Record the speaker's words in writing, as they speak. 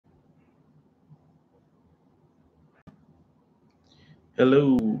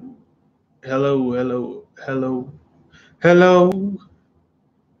Hello, hello.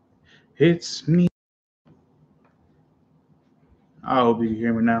 It's me. I hope you can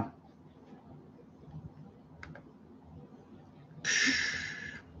hear me now.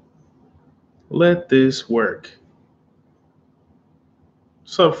 Let this work.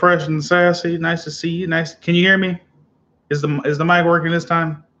 What's up, fresh and sassy? Nice to see you. Nice. Can you hear me? Is the mic working this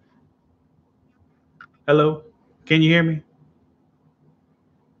time? Hello. Can you hear me?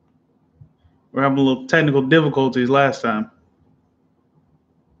 We're having a little technical difficulties last time.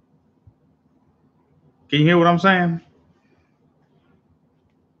 Can you hear what I'm saying?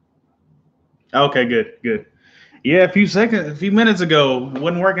 Okay, good. Yeah, a few minutes ago,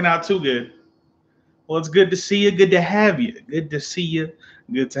 wasn't working out too good. Well, it's good to see you. Good to have you. Good to see you.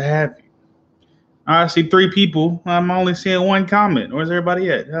 Good to have you. I see three people. I'm only seeing one comment. Where's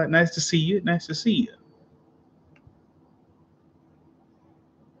everybody at? Nice to see you. Nice to see you.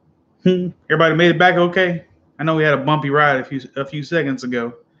 Everybody made it back okay? I know we had a bumpy ride a few seconds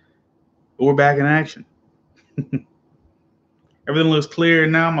ago, but we're back in action. Everything looks clear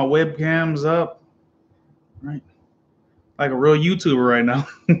now. My webcam's up. Right, like a real YouTuber right now.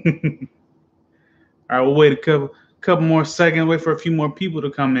 All right, we'll wait a couple more seconds. Wait for a few more people to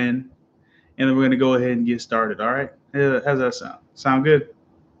come in, and then we're gonna go ahead and get started. All right? How's that sound? Sound good?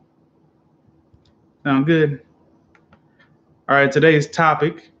 Sound good? All right, today's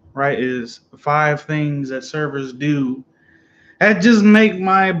topic, right, is 5 things that servers do that just make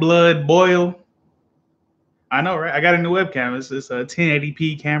my blood boil. I know, right? I got a new webcam. It's a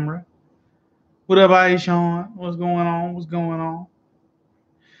 1080p camera. What up, Aishan? What's going on? What's going on?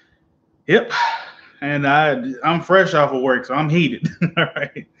 Yep. And I'm fresh off of work, so I'm heated. All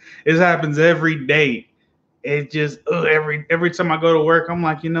right. This happens every day. It just every time I go to work, I'm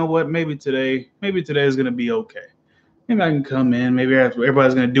like, you know what? Maybe today is gonna be okay. Maybe I can come in. Maybe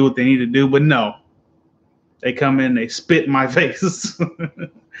everybody's gonna do what they need to do. But no, they come in, they spit in my face.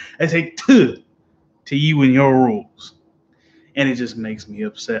 They say to you and your rules, and it just makes me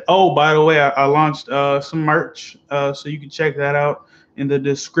upset. Oh, by the way, I launched some merch, so you can check that out in the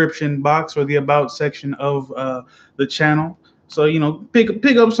description box or the about section of the channel. So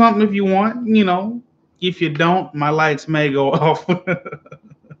pick up something if you want. If you don't, my lights may go off.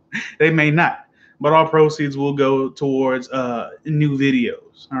 They may not, but all proceeds will go towards new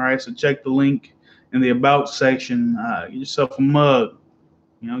videos. All right, so check the link in the about section. Get yourself a mug.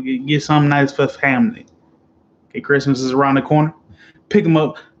 Get something nice for family. Okay, Christmas is around the corner. Pick them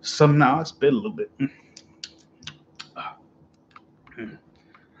up. Some now. I spit a little bit.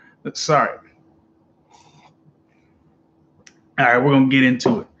 Sorry. All right, we're gonna get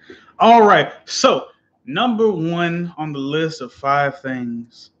into it. All right. So number one on the list of 5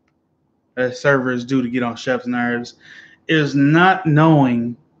 things that servers do to get on chef's nerves is not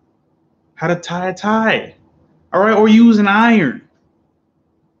knowing how to tie a tie. All right, or use an iron.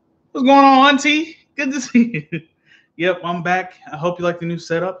 What's going on, Auntie? Good to see you. Yep, I'm back. I hope you like the new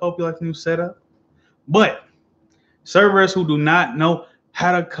setup. But servers who do not know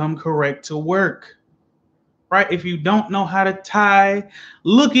how to come correct to work, right? If you don't know how to tie,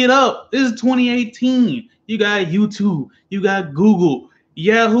 look it up. This is 2018. You got YouTube, you got Google,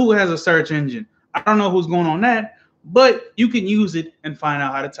 Yahoo has a search engine. I don't know who's going on that, but you can use it and find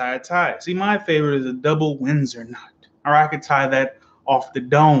out how to tie a tie. See, my favorite is a double Windsor knot. All right, I could tie that off the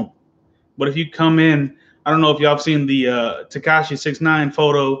dome. But if you come in, I don't know if y'all have seen the Tekashi 6ix9ine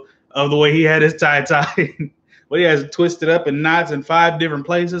photo of the way he had his tie, but he has it twisted up in knots in 5 different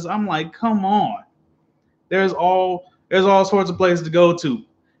places. I'm like, come on. There's all sorts of places to go to.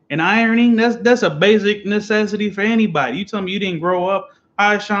 And ironing, that's a basic necessity for anybody. You tell me you didn't grow up.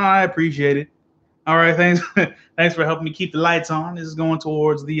 Hi, Sean, I appreciate it. All right, thanks. Thanks for helping me keep the lights on. This is going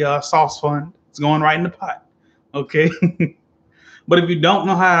towards the sauce fund. It's going right in the pot. Okay. But if you don't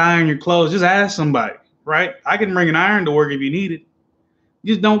know how to iron your clothes, just ask somebody, right? I can bring an iron to work if you need it.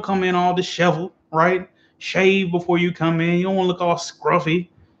 Just don't come in all disheveled, right? Shave before you come in. You don't want to look all scruffy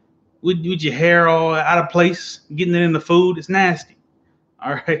with your hair all out of place, getting it in the food. It's nasty.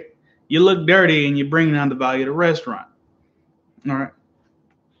 All right. You look dirty and you're bringing down the value of the restaurant. All right.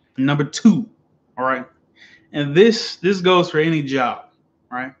 Number 2. All right. And this goes for any job,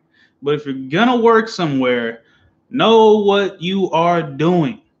 right? But if you're gonna work somewhere, know what you are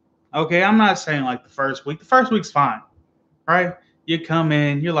doing. Okay, I'm not saying like the first week. The first week's fine, right? You come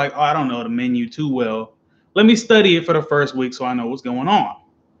in, you're like, oh, I don't know the menu too well. Let me study it for the first week so I know what's going on,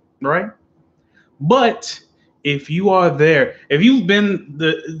 right? But if you are there, if you've been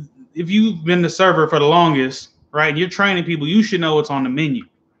the server for the longest, right? You're training people, you should know what's on the menu,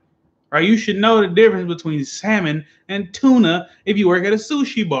 right? You should know the difference between salmon and tuna if you work at a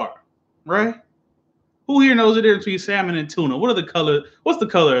sushi bar, right? Who here knows the difference between salmon and tuna? What are the color? What's the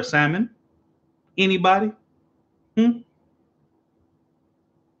color of salmon? Anybody? Hmm?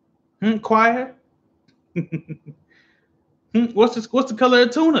 Quiet? What's the color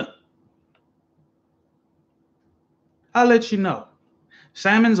of tuna? I'll let you know.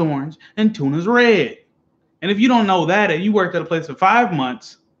 Salmon's orange and tuna's red. And if you don't know that and you worked at a place for 5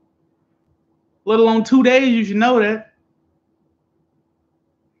 months, let alone 2 days, you should know that.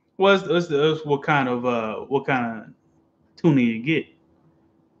 What kind of tuna you get?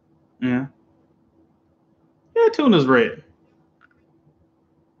 Yeah. Yeah, tuna's red.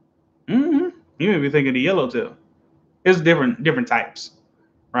 Mm-hmm. You may be thinking the yellowtail. It's different types,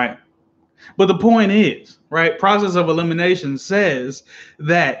 right? But the point is, right, process of elimination says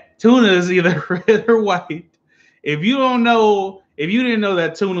that tuna is either red or white. If you didn't know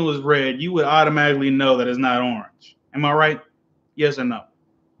that tuna was red, you would automatically know that it's not orange. Am I right? Yes or no?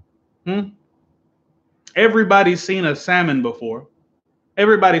 Hmm? Everybody's seen a salmon before.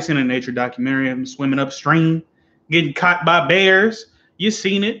 Everybody's seen a nature documentary of them swimming upstream, getting caught by bears. You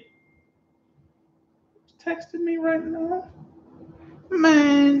seen it. Texting me right now.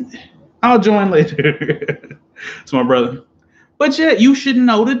 Man, I'll join later. It's my brother. But yeah, you should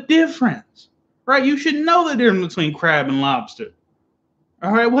know the difference, right? You should know the difference between crab and lobster.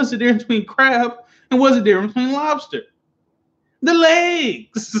 All right, what's the difference between crab and what's the difference between lobster? The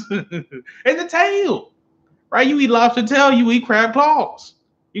legs and the tail, right? You eat lobster tail, you eat crab claws.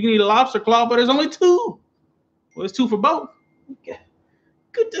 You can eat a lobster claw, but there's only two. Well, it's two for both.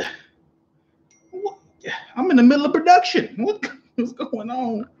 Good. I'm in the middle of production. What's going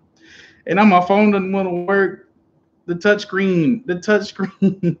on? And on my phone doesn't want to work. The touchscreen.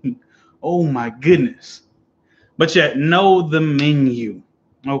 Oh my goodness. But yet, know the menu.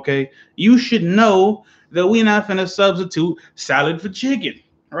 Okay, you should know that we're not gonna substitute salad for chicken.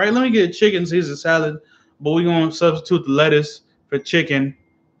 All right, let me get a chicken Caesar salad, but we're gonna substitute the lettuce for chicken.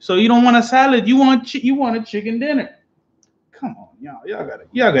 So you don't want a salad, you want a chicken dinner. Come on,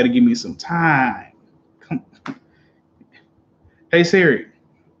 y'all gotta give me some time. Come on. Hey Siri,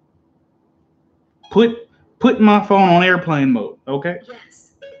 put my phone on airplane mode, okay?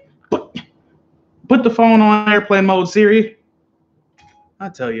 Yes. Put the phone on airplane mode, Siri. I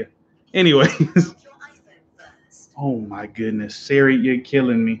tell you. Anyways. Oh my goodness, Siri, you're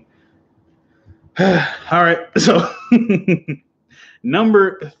killing me. All right, so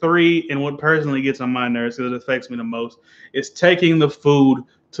number 3, and what personally gets on my nerves because it affects me the most, is taking the food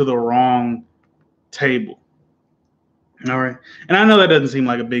to the wrong table. All right, and I know that doesn't seem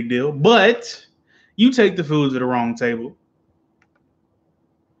like a big deal, but you take the food to the wrong table,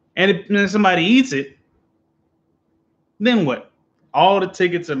 and if somebody eats it, then what? All the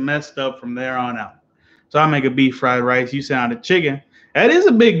tickets are messed up from there on out. So I make a beef fried rice. You send out a chicken. That is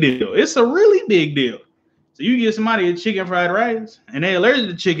a big deal. It's a really big deal. So you give somebody a chicken fried rice and they allergic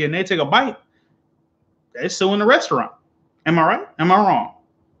to chicken and they take a bite. They're still in the restaurant. Am I right? Am I wrong?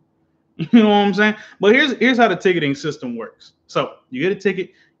 You know what I'm saying? But here's how the ticketing system works. So you get a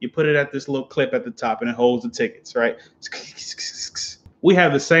ticket, you put it at this little clip at the top and it holds the tickets, right? We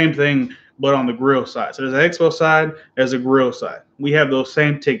have the same thing, but on the grill side. So there's an expo side, there's a grill side. We have those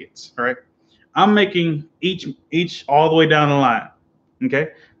same tickets, right? I'm making each all the way down the line. Okay,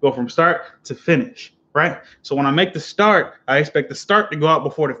 go from start to finish, right? So when I make the start, I expect the start to go out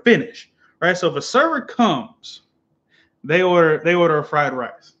before the finish, right? So if a server comes, they order a fried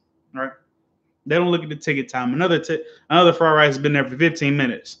rice, right? They don't look at the ticket time. Another fried rice has been there for 15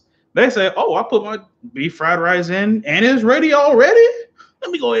 minutes. They say, "Oh, I put my beef fried rice in and it's ready already.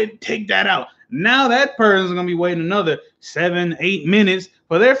 Let me go ahead and take that out." Now that person's gonna be waiting another 7-8 minutes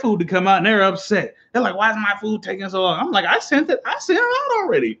for their food to come out, and they're upset. They're like, "Why is my food taking so long?" I'm like, I sent it out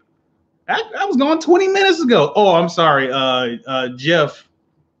already. I was going 20 minutes ago. Oh, I'm sorry. Jeff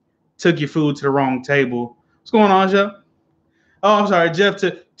took your food to the wrong table. What's going on, Jeff? Oh, I'm sorry. Jeff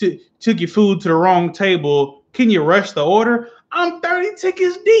took your food to the wrong table. Can you rush the order? I'm 30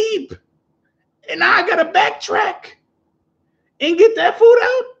 tickets deep, and I gotta backtrack and get that food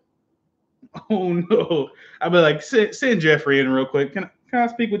out. Oh no! I'll be like, send Jeffrey in real quick. Can I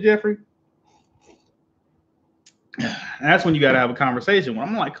speak with Jeffrey? And that's when you got to have a conversation. When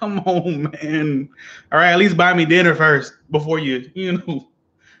I'm like, come on, man. All right, at least buy me dinner first before you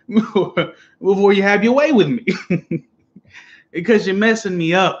before you have your way with me. Because you're messing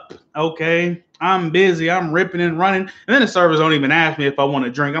me up, okay? I'm busy. I'm ripping and running. And then the servers don't even ask me if I want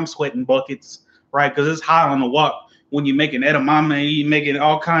to drink. I'm sweating buckets, right? Because it's hot on the walk when you're making edamame, you're making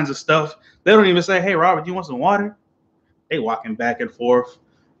all kinds of stuff. They don't even say, "Hey, Robert, you want some water?" They walking back and forth.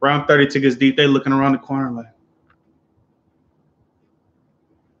 Around 30 tickets deep, they looking around the corner like,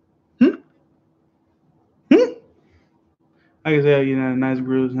 hmm? Hmm? I can tell you know, nice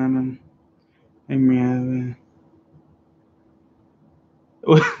bruise, man. Amen.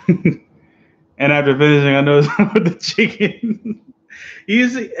 And after finishing, I noticed with the chicken. You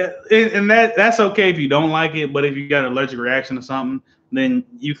see, and that's okay if you don't like it, but if you got an allergic reaction to something, then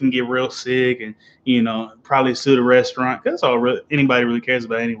you can get real sick and probably sue the restaurant. 'Cause that's all anybody really cares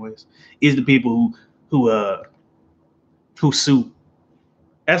about, anyways, is the people who sue.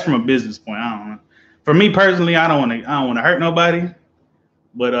 That's from a business point. I don't know. For me personally, I don't want to hurt nobody,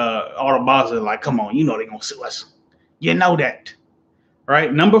 but all the bosses are like, come on, they're gonna sue us. You know that,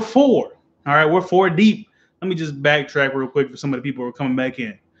 right? Number 4. All right, we're 4 deep. Let me just backtrack real quick for some of the people who are coming back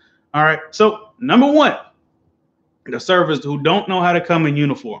in. All right, so number 1, the servers who don't know how to come in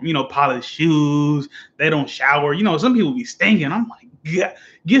uniform, polish shoes, they don't shower. Some people be stinking. I'm like,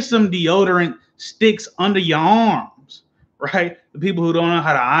 get some deodorant sticks under your arms, right? The people who don't know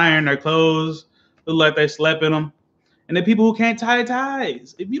how to iron their clothes, look like they slept in them. And the people who can't tie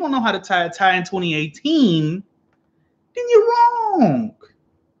ties. If you don't know how to tie a tie in 2018, then you're wrong.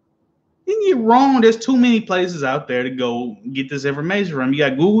 There's too many places out there to go get this information from. You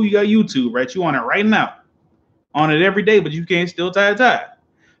got Google, you got YouTube, right? You on it right now. On it every day, but you can't still tie a tie.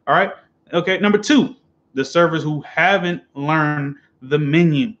 All right. Okay. Number 2, the servers who haven't learned the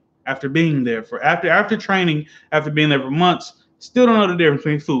menu after being there after training, after being there for months, still don't know the difference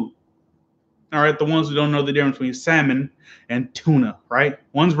between food. All right. The ones who don't know the difference between salmon and tuna, right?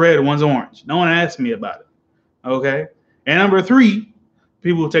 One's red and one's orange. No one asked me about it. Okay. And number 3,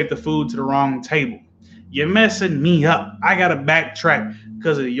 people who take the food to the wrong table. You're messing me up. I got to backtrack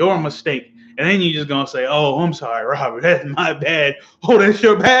because of your mistake. And then you're just going to say, oh, I'm sorry, Robert. That's my bad. Oh, that's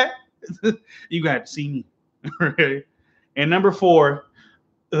your bad? You got to see me. Okay. And number 4,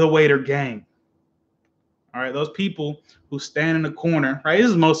 the waiter gang. All right. Those people who stand in the corner, right? This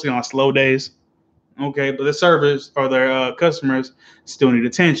is mostly on slow days. Okay. But the servers or their customers still need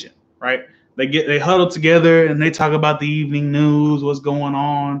attention, right? They huddle together and they talk about the evening news, what's going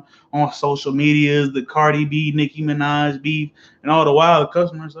on social medias, the Cardi B, Nicki Minaj beef, and all the while the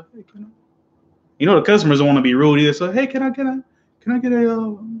customers like, hey, the customers don't want to be rude either. So, hey, can I get a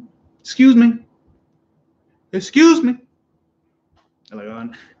excuse me? Excuse me. They're like,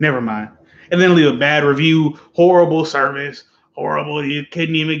 oh, never mind. And then leave a bad review, horrible service, horrible. You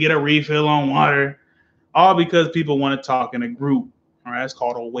couldn't even get a refill on water, all because people want to talk in a group. All right, that's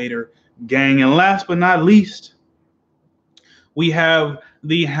called a waiter gang. And last but not least, we have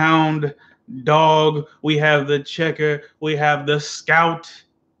the hound dog, we have the checker, we have the scout,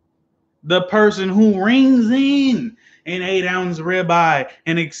 the person who rings in an 8-ounce ribeye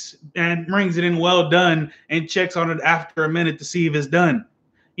and brings it in well done and checks on it after a minute to see if it's done.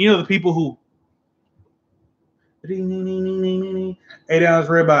 The people who 8-ounce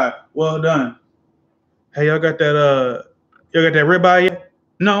ribeye, well done. Hey, y'all got that ribeye yet?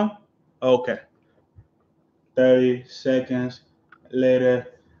 No? Okay. 30 seconds later.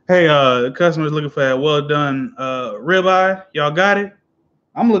 Hey, the customer's looking for that well done ribeye. Y'all got it?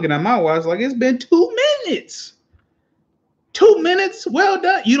 I'm looking at my watch like it's been 2 minutes. 2 minutes? Well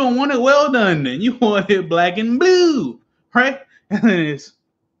done. You don't want it well done then. You want it black and blue, right? And then it's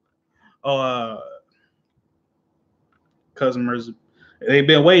customers, they've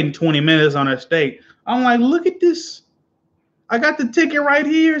been waiting 20 minutes on their steak. I'm like, look at this. I got the ticket right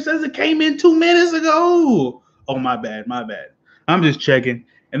here. It says it came in 2 minutes ago. Oh, my bad. I'm just checking.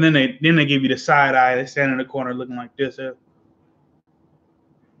 And then they give you the side eye. They stand in the corner looking like this.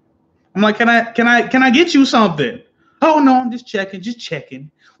 I'm like, can I get you something? Oh no, I'm just checking.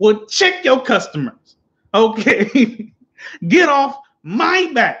 Well, check your customers. Okay. Get off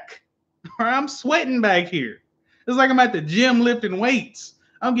my back. I'm sweating back here. It's like I'm at the gym lifting weights.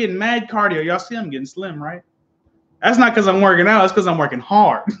 I'm getting mad cardio. Y'all see I'm getting slim, right? That's not because I'm working out. It's because I'm working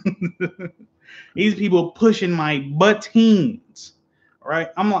hard. These people pushing my buttons, right?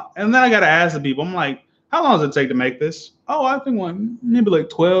 I'm like, and then I got to ask the people, I'm like, how long does it take to make this? Oh, I think maybe like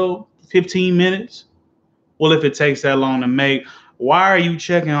 12, 15 minutes. Well, if it takes that long to make, why are you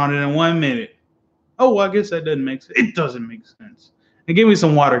checking on it in 1 minute? Oh, well, I guess that doesn't make sense. It doesn't make sense. And give me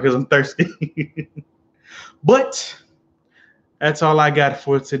some water because I'm thirsty. But that's all I got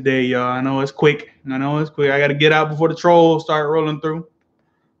for today, y'all. I know it's quick. I got to get out before the trolls start rolling through.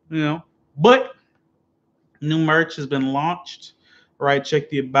 But new merch has been launched. Right, check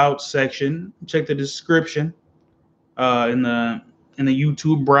the about section. Check the description in in the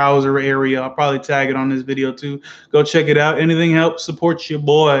YouTube browser area. I'll probably tag it on this video too. Go check it out. Anything helps support your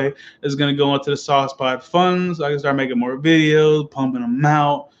boy is going to go into the SaucePod funds. So I can start making more videos, pumping them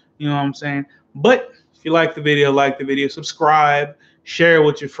out. You know what I'm saying? But if you like the video, subscribe, share it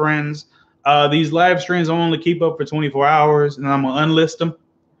with your friends. These live streams I only keep up for 24 hours, and I'm going to unlist them,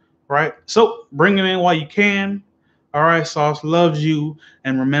 right? So bring them in while you can. All right, Sauce loves you.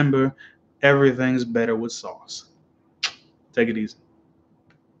 And remember, everything's better with sauce. Take it easy.